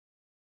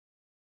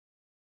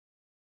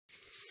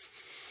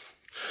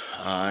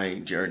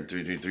I,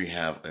 Jared333,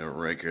 have a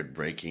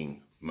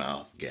record-breaking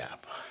mouth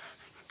gap.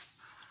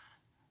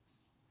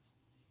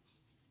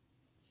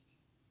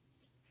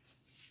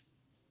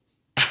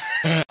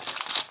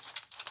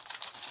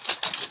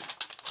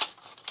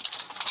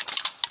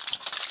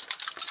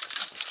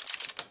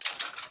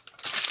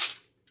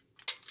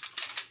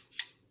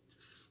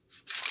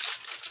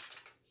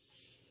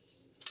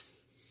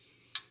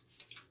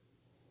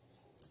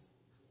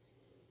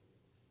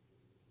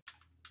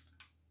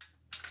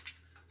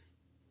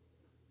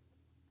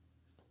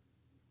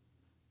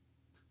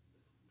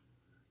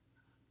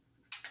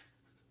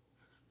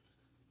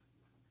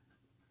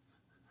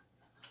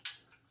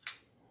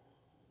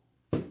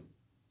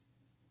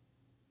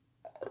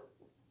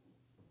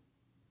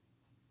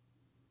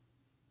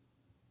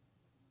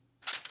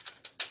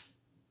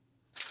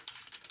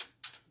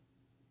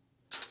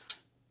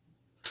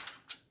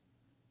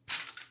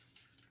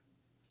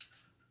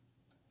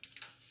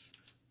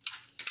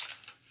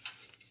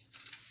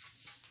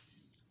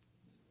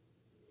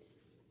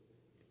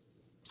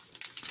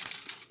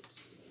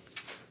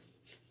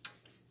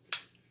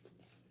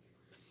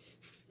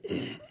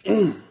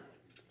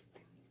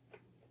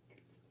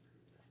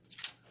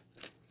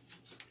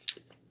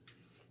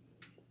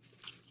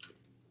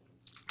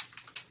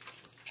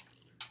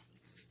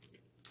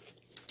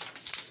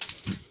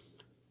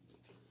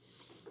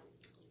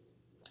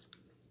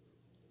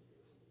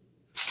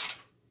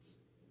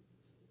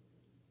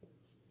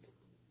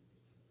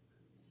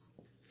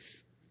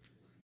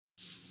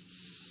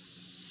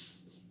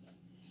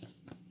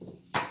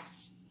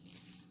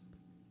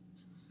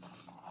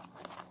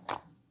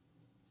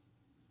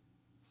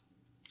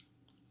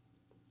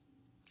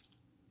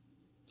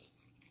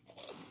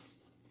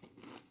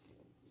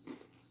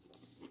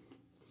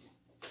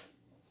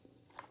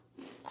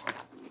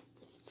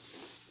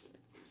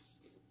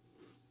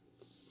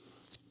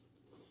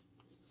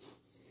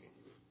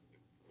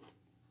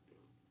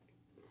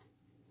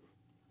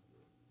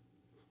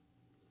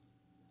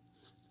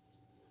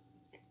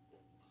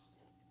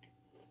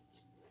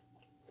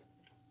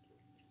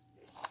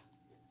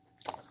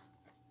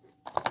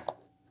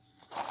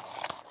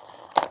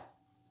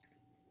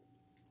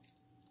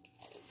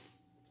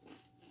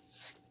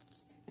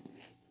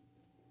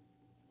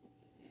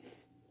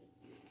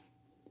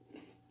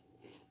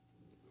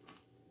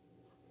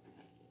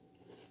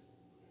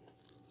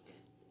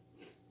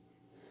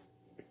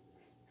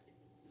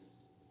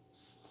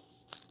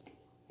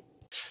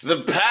 The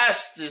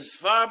past is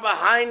far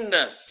behind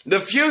us.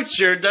 The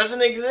future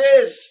doesn't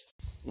exist.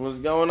 What's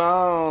going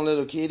on,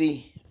 little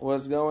kitty?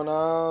 What's going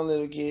on,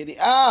 little kitty?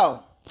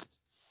 Ow!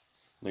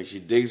 Like she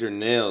digs her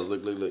nails.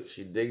 Look.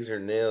 She digs her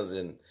nails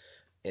in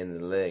the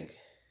leg.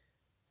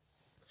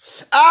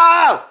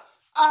 Ow!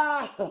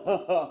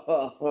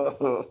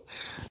 Ow!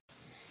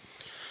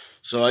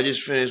 So I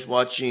just finished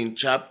watching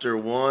chapter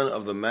 1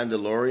 of The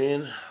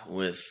Mandalorian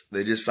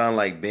they just found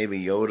like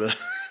Baby Yoda.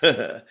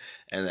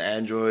 And the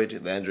android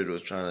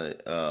was trying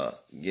to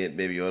get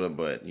Baby Yoda,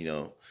 but you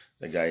know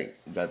the guy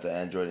got the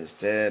android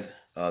instead.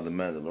 The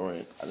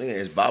Mandalorian, I think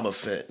it's Boba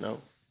Fett. No,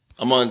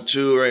 I'm on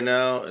 2 right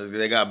now.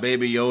 They got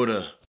Baby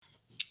Yoda.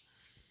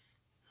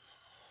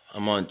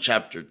 I'm on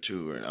chapter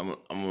 2, and I'm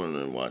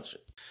gonna watch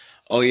it.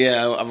 Oh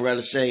yeah, I forgot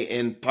to say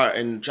in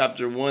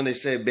chapter 1 they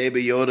say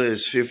Baby Yoda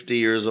is 50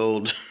 years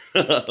old.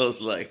 I was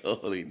like,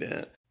 holy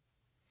damn.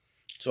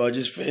 So I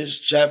just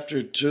finished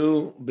chapter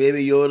 2.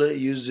 Baby Yoda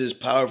used his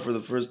power for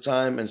the first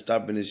time and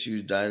stopping this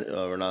huge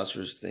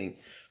rhinoceros thing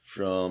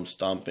from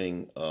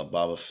stomping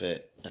Boba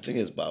Fett. I think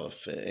it's Boba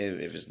Fett.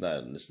 If it's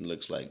not, this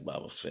looks like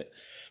Boba Fett.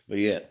 But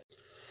yeah.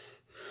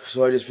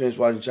 So I just finished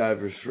watching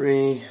chapter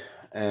 3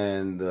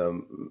 and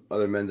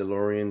other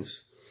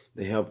Mandalorians.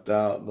 They helped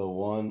out the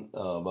one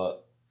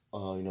about,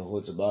 you know who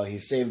it's about. He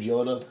saved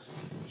Yoda.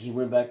 He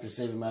went back to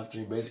save him after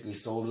he basically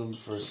sold him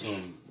for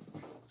some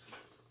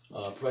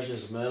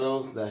precious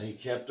metals that he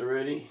kept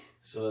already.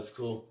 So that's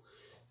cool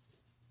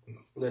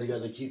that he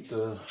got to keep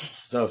the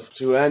stuff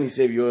too. And he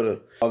saved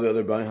Yoda. All the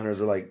other bounty hunters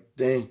were like,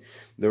 dang,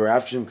 they were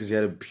after him because he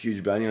had a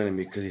huge bounty on him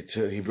because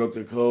he broke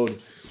the code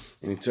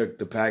and he took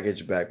the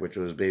package back, which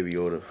was Baby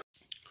Yoda.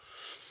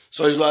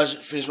 So I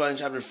just finished watching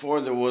chapter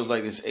 4. There was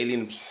like this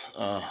alien,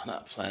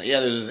 not planet. Yeah,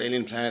 there's this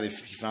alien planet.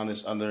 He found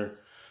this other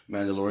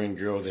Mandalorian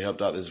girl. They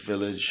helped out this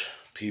village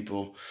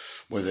people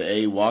where the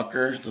A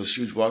walker, those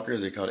huge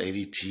walkers, they're called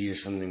ADT or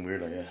something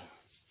weird like that.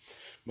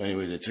 But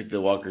anyways, they took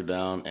the walker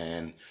down,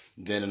 and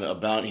then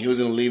he was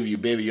going to leave you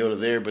Baby Yoda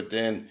there, but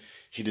then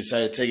he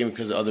decided to take him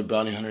because the other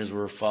bounty hunters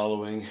were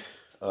following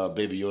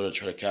Baby Yoda to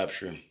try to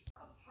capture him.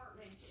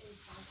 Apartment in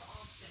South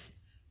Austin.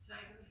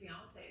 Tonight her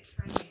fiance is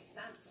trying to make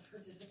sense of her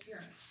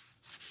disappearance.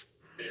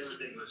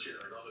 Everything was here,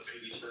 like all the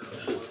baby stuff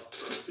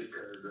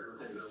because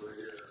everything's over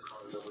here,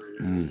 cars over here.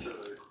 So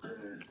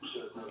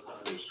there's no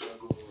time to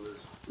struggle.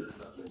 There's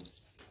nothing.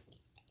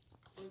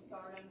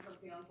 Broussard and her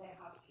fiance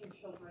have 2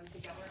 children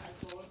together, as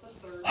well as a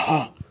third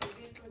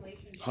previous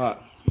relationship. Her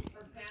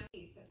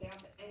family said they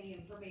have any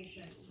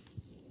information.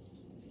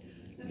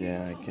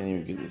 Yeah, I can't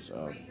even get this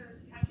off.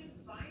 Rangers catching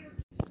fire,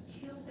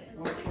 killed in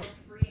the light of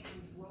free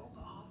and drove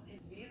off in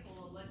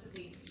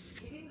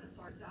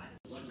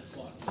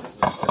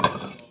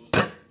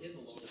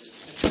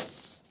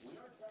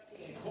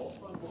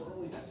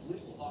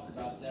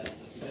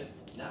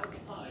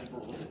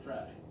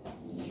traffic.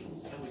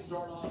 And we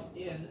start off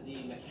in the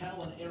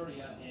McAllen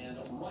area, and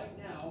right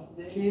now,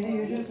 Katie,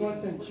 you just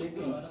want some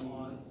chicken. good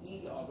on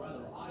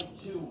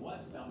I-2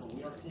 westbound, but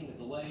we are seeing a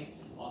delay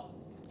on.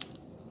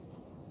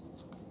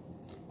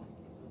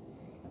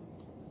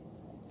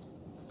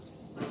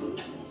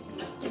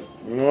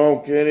 No,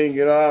 Kitty,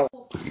 get out.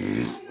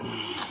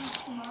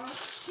 Tomorrow,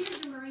 here's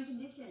the marine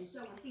conditions. So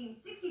we're seeing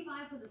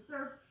 65 for the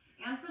surf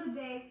and for the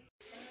bay.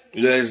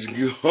 Let's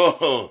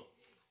go.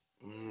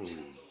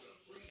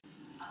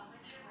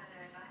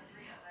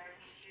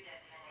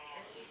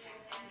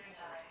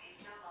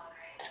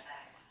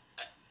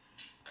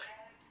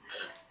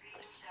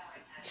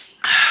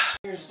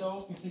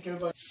 Yourself, you think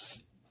about.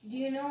 Do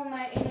you know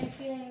my inner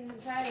feelings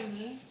inside of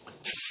me?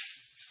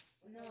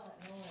 No.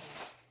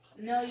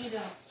 No, you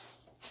don't.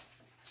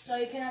 So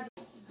you cannot.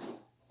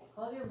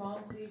 Call your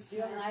mom, please. Do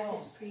you Your have your life phone?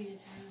 is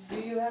predetermined. Do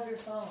you have your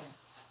phone?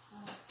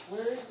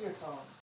 Where is your phone?